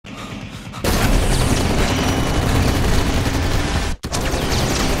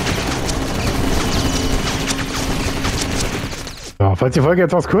Ja, falls die Folge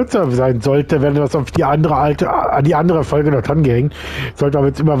etwas kürzer sein sollte, werden wir das auf die andere Folge noch dran gehängt. Sollten wir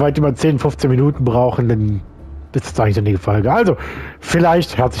jetzt immer weit über 10, 15 Minuten brauchen, dann ist das eigentlich eine Folge. Also,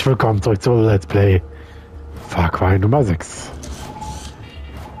 vielleicht herzlich willkommen zurück zu Let's Play Farcry Nummer 6.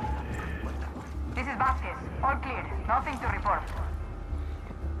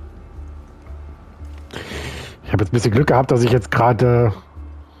 Ich habe jetzt ein bisschen Glück gehabt, dass ich jetzt gerade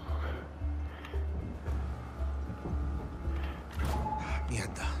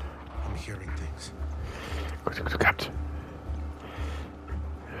Glück gehabt.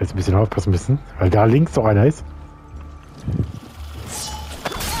 Jetzt ein bisschen aufpassen müssen, weil da links noch einer ist.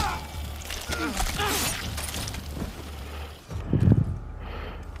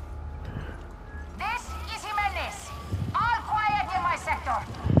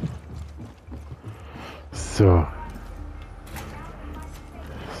 So.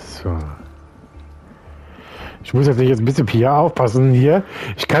 So. Ich muss jetzt nicht jetzt ein bisschen hier aufpassen hier.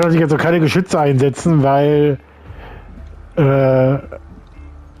 Ich kann natürlich jetzt so keine Geschütze einsetzen, weil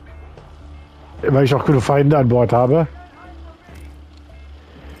ich auch genug Feinde an Bord habe.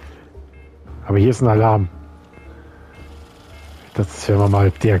 Aber hier ist ein Alarm. Das werden wir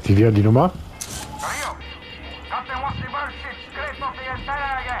mal deaktivieren, die Nummer.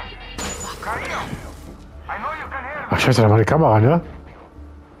 Ach scheiße, da war eine Kamera, ne?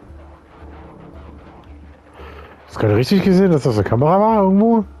 Hast du gerade richtig gesehen, dass das eine Kamera war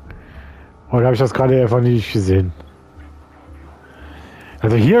irgendwo? Oder habe ich das gerade einfach nicht gesehen?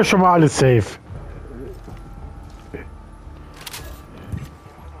 Also hier ist schon mal alles safe.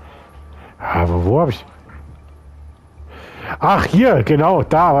 Aber wo habe ich... Ach, hier, genau,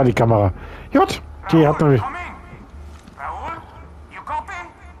 da war die Kamera. Gut, die hat nämlich...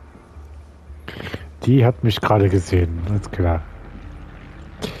 Die hat mich gerade gesehen, ganz klar.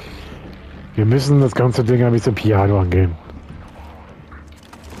 Wir müssen das ganze Ding ein bisschen Piano angehen.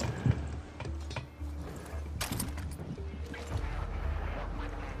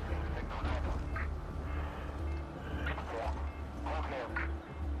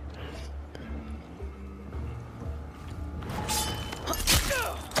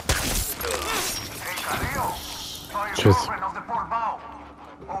 Tschüss.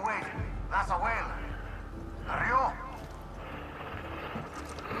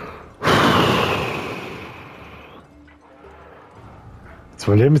 Das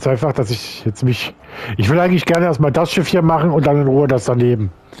Problem ist einfach, dass ich jetzt mich... Ich will eigentlich gerne erstmal das Schiff hier machen und dann in Ruhe das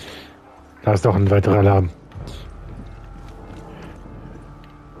daneben. Da ist doch ein weiterer Alarm.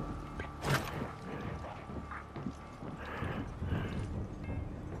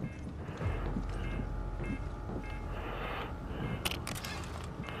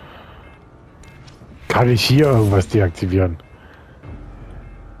 Kann ich hier irgendwas deaktivieren?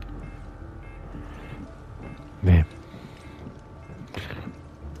 Nee.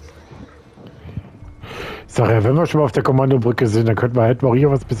 Ich sage ja, wenn wir schon mal auf der Kommandobrücke sind, dann könnten wir halt mal hier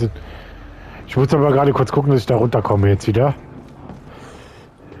was bisschen... Ich muss aber gerade kurz gucken, dass ich da runterkomme jetzt wieder.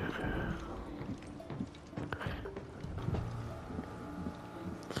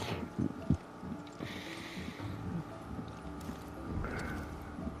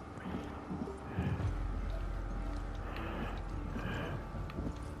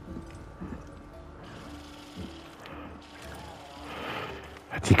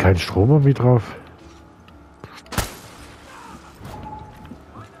 Hat die keinen Strom irgendwie drauf?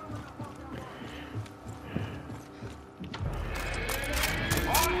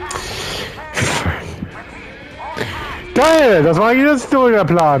 Geil, das war jetzt nur der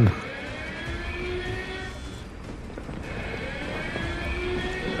Plan.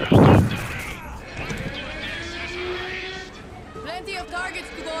 Plenty of targets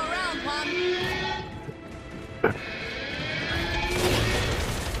to go around, Mom.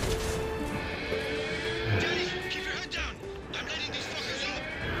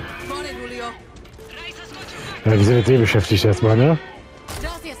 Ja, die sind jetzt eh beschäftigt erstmal, ne?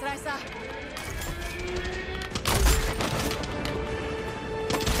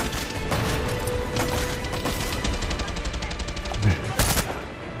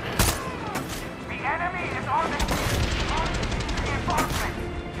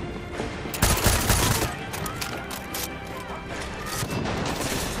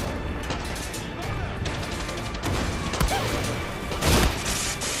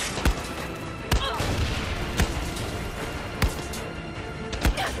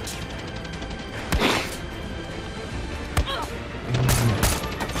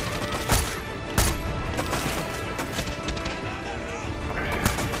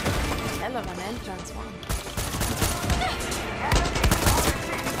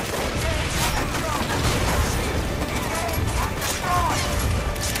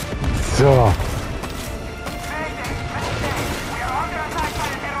 So.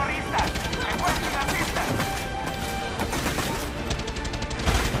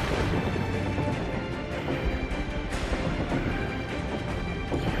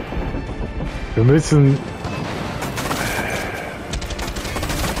 Wir müssen...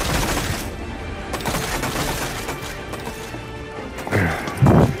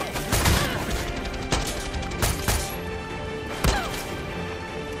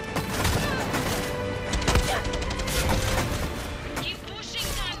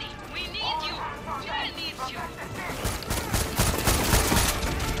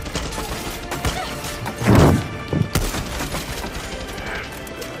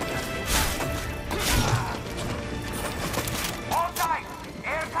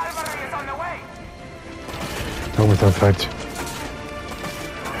 Falsch.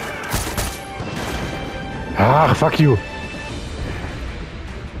 Ach, fuck you.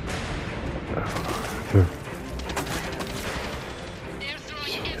 So.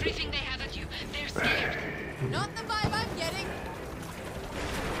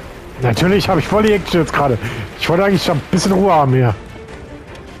 Natürlich habe ich voll die Action jetzt gerade. Ich wollte eigentlich schon ein bisschen Ruhe haben hier.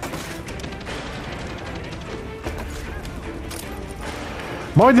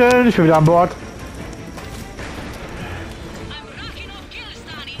 Moin, ich bin wieder an Bord.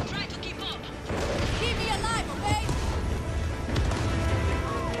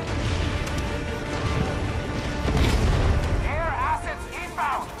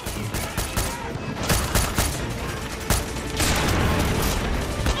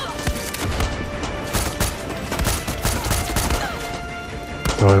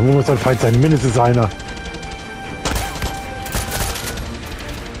 So, irgendwo muss ein Feind sein, mindestens einer.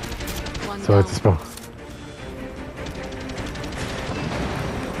 So, jetzt ist mal.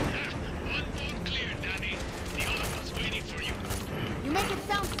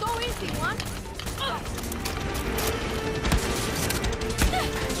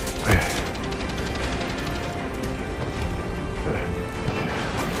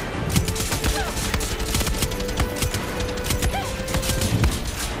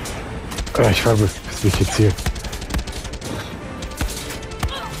 Ich war bis mich jetzt hier.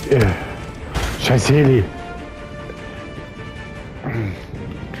 Scheiß Heli.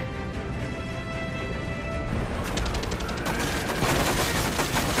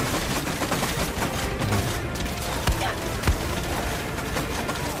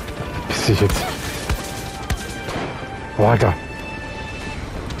 Piss dich jetzt. Oh, Alter.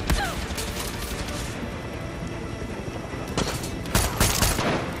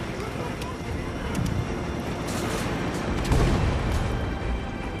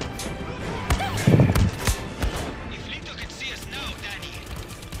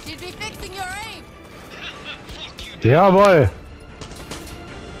 Jawohl.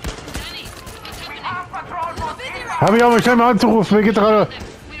 Habe ich auch mal schnell mal anzurufen. Mir geht gerade.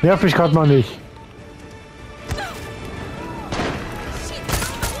 Nerv mich gerade mal nicht.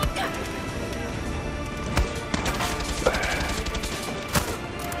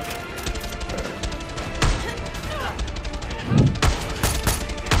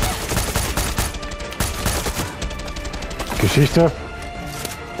 Geschichte.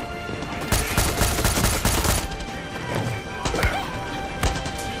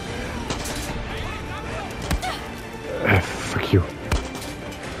 Fuck you.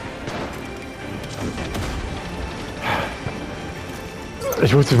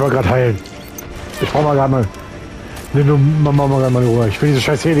 Ich muss dich mal gerade heilen. Ich brauche mal gerade mal. Ne, nur mach mal gerade mal Ruhe. Ich will diese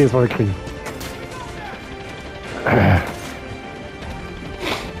scheiß Heli jetzt mal kriegen.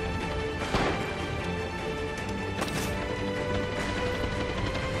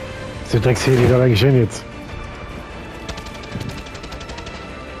 Ist der Drecks-Heli da eigentlich hin jetzt?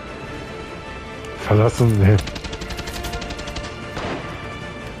 Verlassen? Ne.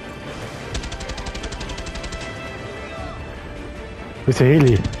 Wo ist der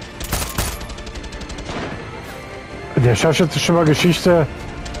Heli? Der Scharfschütze ist schon mal Geschichte.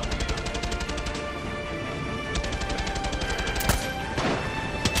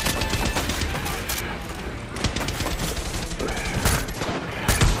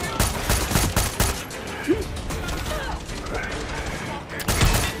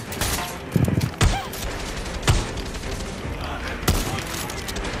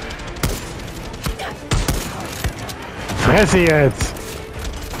 Fresse jetzt!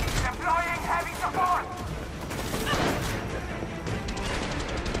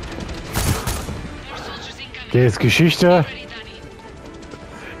 Der ist Geschichte.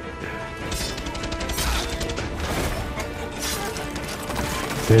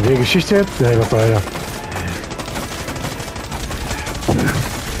 Der Geschichte jetzt? Ja, das war ja.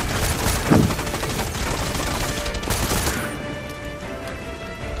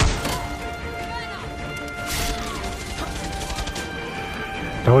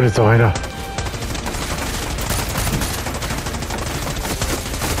 Da ist doch einer.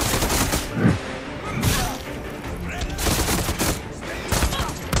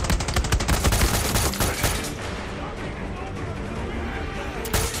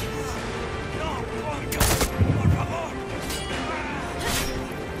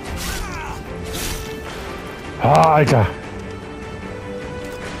 Ah, Alter.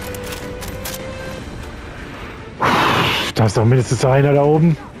 Da ist doch mindestens einer da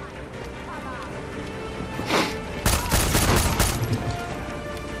oben.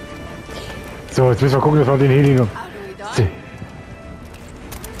 So, jetzt müssen wir gucken, dass wir den Heli noch...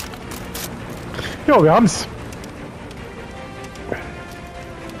 Jo, wir haben's.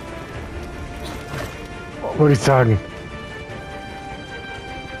 Würde ich sagen.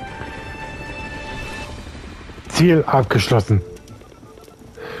 Ziel abgeschlossen.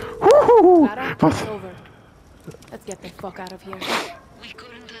 Was? Let's get the fuck out of here. We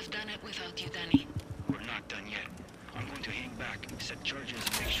couldn't have done it without you, Danny. We're not done yet. I'm going to hang back, set charges,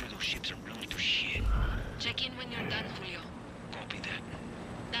 and make sure those ships are blown to shit. Check in when you're done, Julio. Copy that.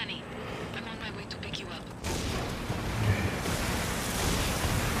 Danny, I'm on my way to pick you up.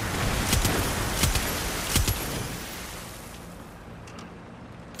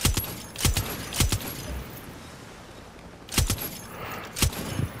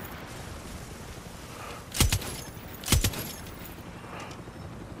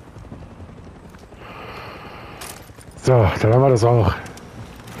 So, dann haben wir das auch.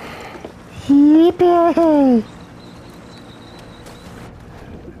 Yippie.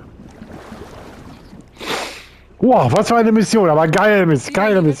 Wow, was für eine Mission, aber geile Mission,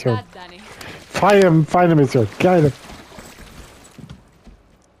 geile Mission. Feine Mission, geile.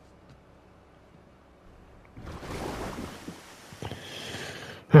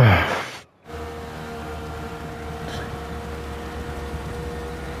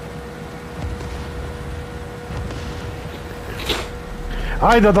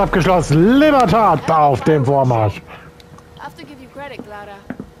 Einsatz abgeschlossen, Libertad auf dem Vormarsch. I have to give you credit, Clara.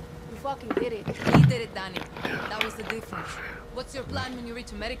 You fucking did it. He did it, Danny. That was the difference. What's your plan when you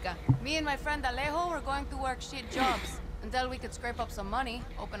reach America? Me and my friend Alejo were going to work shit jobs until we could scrape up some money,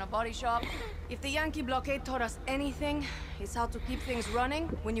 open a body shop. If the Yankee blockade taught us anything, it's how to keep things running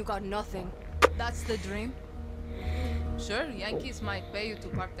when you got nothing. That's the dream? Sure, Yankees might pay you to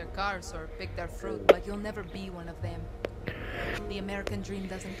park their cars or pick their fruit, but you'll never be one of them. The American dream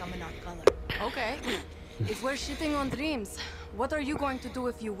doesn't come in our color. Okay. If we're shitting on dreams, what are you going to do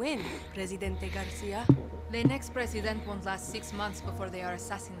if you win, Presidente Garcia? The next president won't last 6 months before they are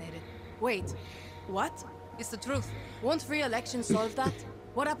assassinated. Wait, what? It's the truth. Won't free election solve that?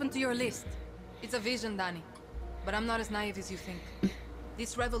 What happened to your list? It's a vision, Danny. But I'm not as naive as you think.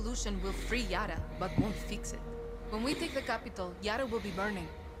 This revolution will free Yara, but won't fix it. When we take the capital, Yara will be burning.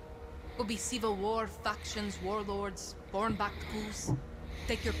 Will be civil war, factions, warlords, born-back coups.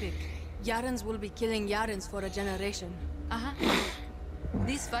 Take your pick. Yarans will be killing Yarans for a generation. Uh-huh.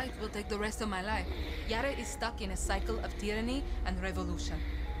 This fight will take the rest of my life. Yara is stuck in a cycle of tyranny and revolution.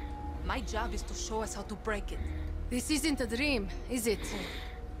 My job is to show us how to break it. This isn't a dream, is it?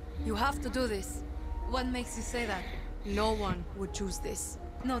 You have to do this. What makes you say that? No one would choose this.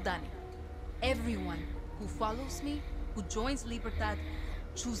 No, Danny. Everyone who follows me, who joins Libertad,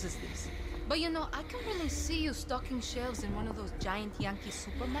 chooses this. But you know, I can really see you stocking shelves in one of those giant Yankee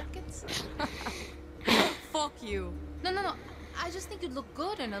supermarkets. Fuck you. No. I just think you'd look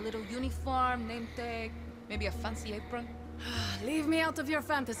good in a little uniform, name tag, maybe a fancy apron. Leave me out of your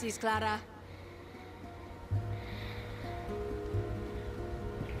fantasies, Clara.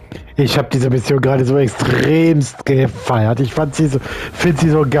 Ich habe diese Mission gerade so extremst gefeiert. Ich finde sie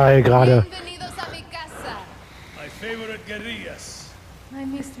so geil gerade. Bienvenidos a mi casa. My favorite guerrillas. I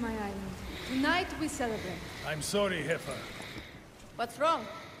missed my island. Tonight we celebrate. I'm sorry, Jefa. What's wrong?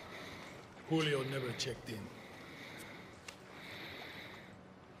 Julio never checked in.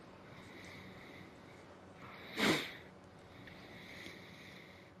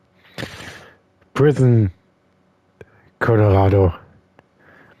 Prison, Colorado.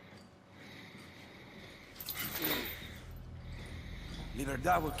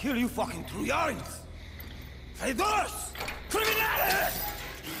 Libertad will kill you fucking Trujans! Traidores! Criminales!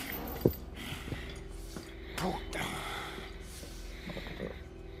 Puta.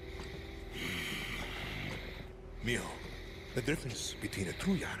 Mio, the difference between a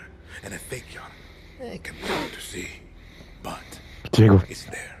true Yara and a fake Yara can be hard to see, but Diego. it's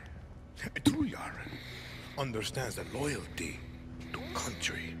there. A true Yara understands that loyalty to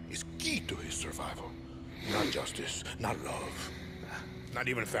country is key to his survival. Not justice, not love, not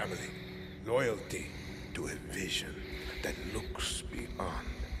even family. Loyalty to a vision, that looks beyond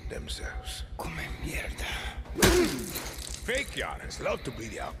themselves. Come mierda. Fake Yarans love to be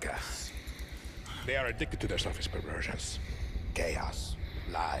the outcasts. They are addicted to their selfish perversions. Chaos,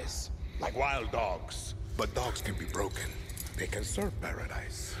 lies, like wild dogs. But dogs can be broken. They can serve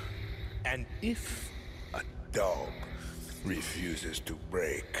paradise. And if a dog refuses to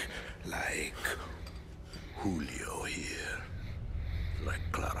break, like Julio here, like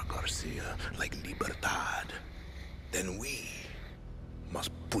Clara Garcia, like Libertad, then we must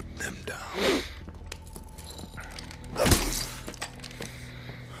put them down.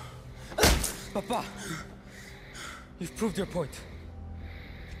 Papa, you've proved your point.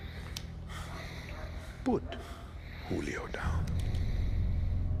 Put Julio down.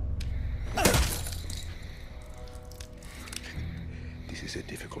 This is a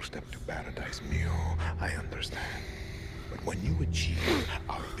difficult step to paradise, Mio. I understand. But when you achieve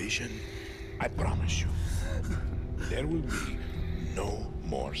our vision, I promise you, there will be no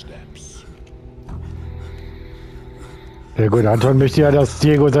more steps. Ja gut, Anton möchte ja, dass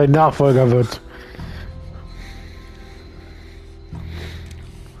Diego sein Nachfolger wird.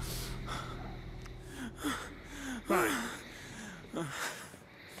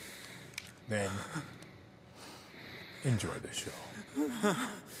 Then, enjoy the show.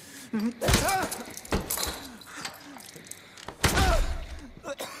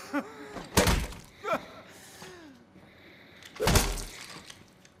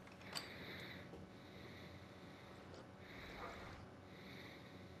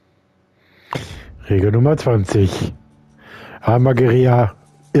 Regel Nummer 20. Einmal Guerilla,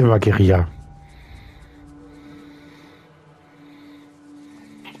 immer Guerilla.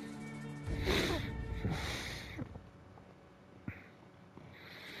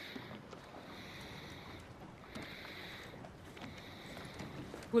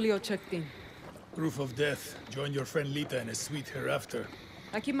 Julio checked in. Proof of death. Join your friend Lita in a suite hereafter.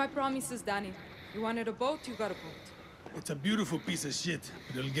 I keep my promises, Danny. You wanted a boat, you got a boat. It's a beautiful piece of shit,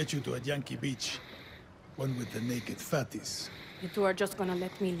 but it'll get you to a Yankee beach. One with the naked fatties. You two are just gonna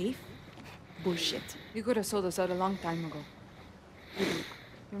let me leave? Bullshit. You could have sold us out a long time ago.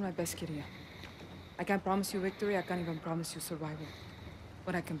 You're my best kid here. I can't promise you victory, I can't even promise you survival.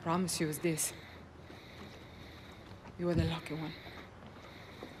 What I can promise you is this. You are the lucky one.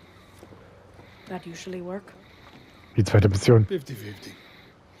 That usually work? Die zweite Mission. 50-50.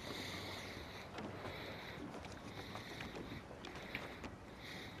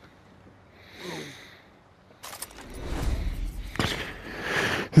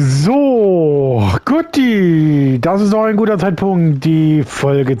 So, guti. Das ist auch ein guter Zeitpunkt, die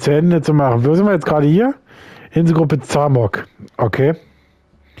Folge zu Ende zu machen. Wo sind wir jetzt gerade hier? Inselgruppe Zamok. Okay.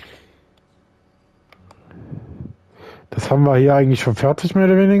 Das haben wir hier eigentlich schon fertig, mehr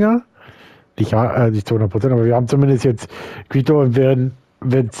oder weniger. Nicht zu 100%, aber wir haben zumindest jetzt Quito und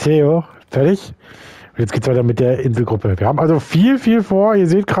Venceo fertig. Und jetzt geht es weiter mit der Inselgruppe. Wir haben also viel vor. Ihr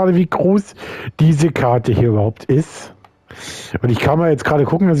seht gerade, wie groß diese Karte hier überhaupt ist. Und ich kann mal jetzt gerade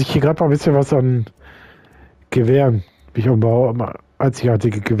gucken, dass ich hier gerade mal ein bisschen was an Gewehren, wie ich umbaue,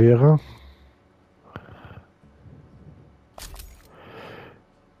 einzigartige Gewehre.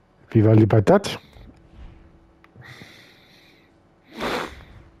 Wie war lieber das?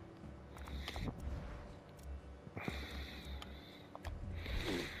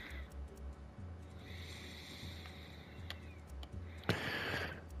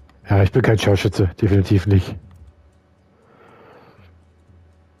 Ja, ich bin kein Scharfschütze, definitiv nicht.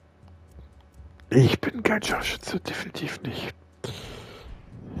 Ich bin kein Scharfschütze, definitiv nicht.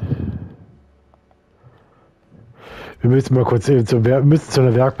 Wir müssen mal kurz eben zu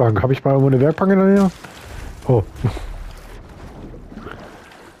einer Werkbank. Habe ich mal irgendwo eine Werkbank in der Nähe? Oh.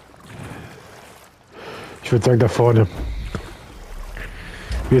 Ich würde sagen, da vorne.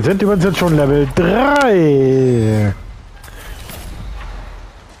 Wir sind übrigens jetzt schon Level 3.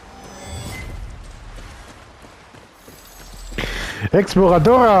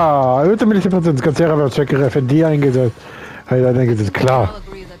 Exploradora! Erhöhte Militärpräsenz, Kanzlera wird Checker FND eingesetzt. Klar.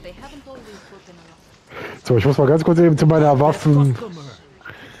 So, ich muss mal ganz kurz eben zu meiner Waffen.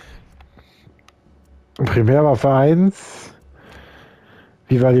 Primärwaffe 1.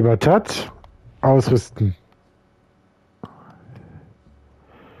 Viva Libertad. Ausrüsten.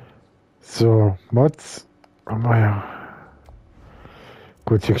 So, Mods. Oh, naja.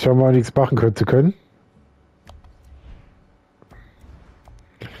 Gut, hier schauen wir mal, nichts machen zu können.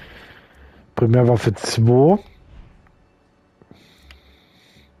 Primärwaffe 2.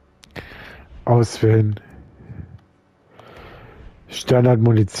 Auswählen.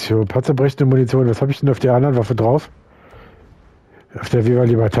 Standardmunition. Panzerbrechende Munition. Was habe ich denn auf der anderen Waffe drauf? Auf der Viva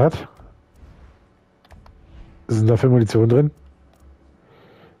Libertad. Was ist denn da für Munition drin?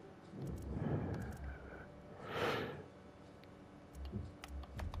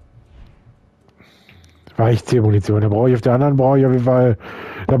 Weichziehmunition. Da brauche ich auf der anderen, brauche ich auf jeden Fall,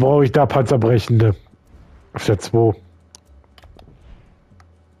 da brauche ich da panzerbrechende. Auf der 2.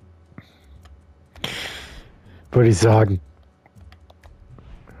 Würde ich sagen.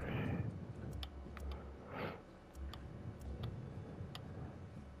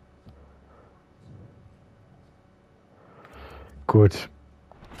 Gut.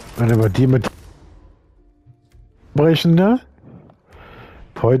 Dann nehmen wir die mit brechende.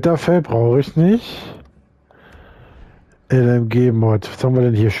 Polterfell brauche ich nicht. LMG-Mod. Was haben wir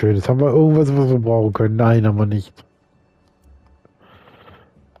denn hier Schönes? Haben wir irgendwas, was wir brauchen können? Nein, haben wir nicht.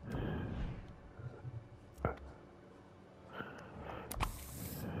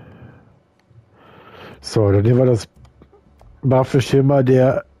 So, dann nehmen wir das Waffenschimmer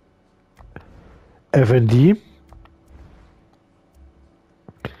der FND.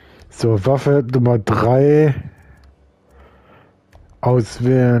 So, Waffe Nummer 3.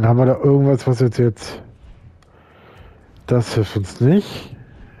 Auswählen. Haben wir da irgendwas, was jetzt... Das hilft uns nicht.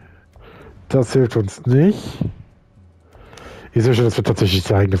 Das hilft uns nicht. Ich sehe schon, das wird tatsächlich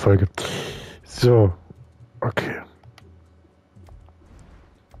die eigene Folge. So. Okay.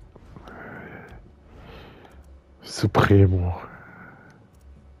 Supremo.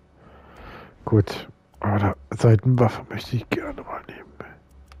 Gut. Aber Seitenwaffe möchte ich gerne mal nehmen.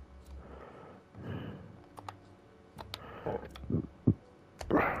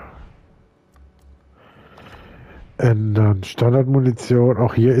 Ändern. Standardmunition.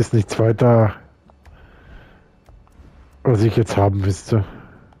 Auch hier ist nichts weiter, was ich jetzt haben müsste.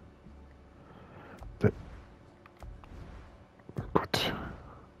 Gut.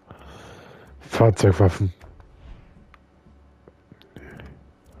 Fahrzeugwaffen.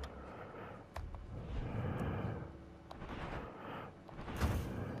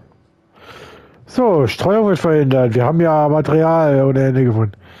 So, Streuung wird verhindert. Wir haben ja Material ohne Ende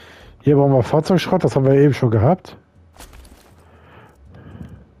gefunden. Hier brauchen wir Fahrzeugschrott. Das haben wir eben schon gehabt.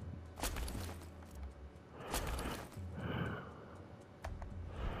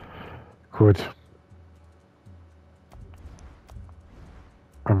 Gut.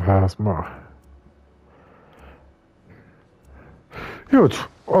 Am erstmal. Gut,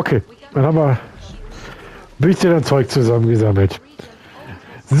 okay. Dann haben wir ein bisschen Zeug zusammengesammelt.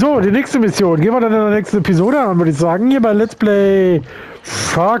 So, die nächste Mission. Gehen wir dann in der nächsten Episode an, würde ich sagen. Hier bei Let's Play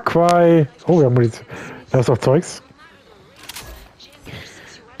Farcry. Oh, wir haben Munition. Da ist auch Zeugs.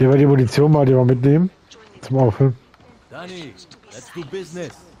 Nehmen wir die Munition mal, die wir mitnehmen. Zum Auffüllen. Danny, let's do business.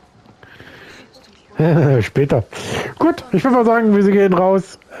 Später. Gut, ich würde mal sagen, wir gehen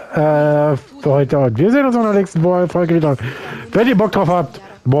raus für heute und wir sehen uns in der nächsten Folge wieder. Wenn ihr Bock drauf habt,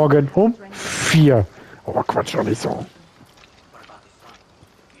 morgen um 4. Oh, Quatsch, doch nicht so.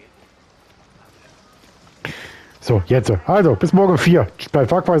 So, jetzt. Also, bis morgen um 4 bei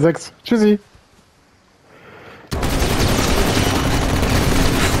Farcry 6. Tschüssi.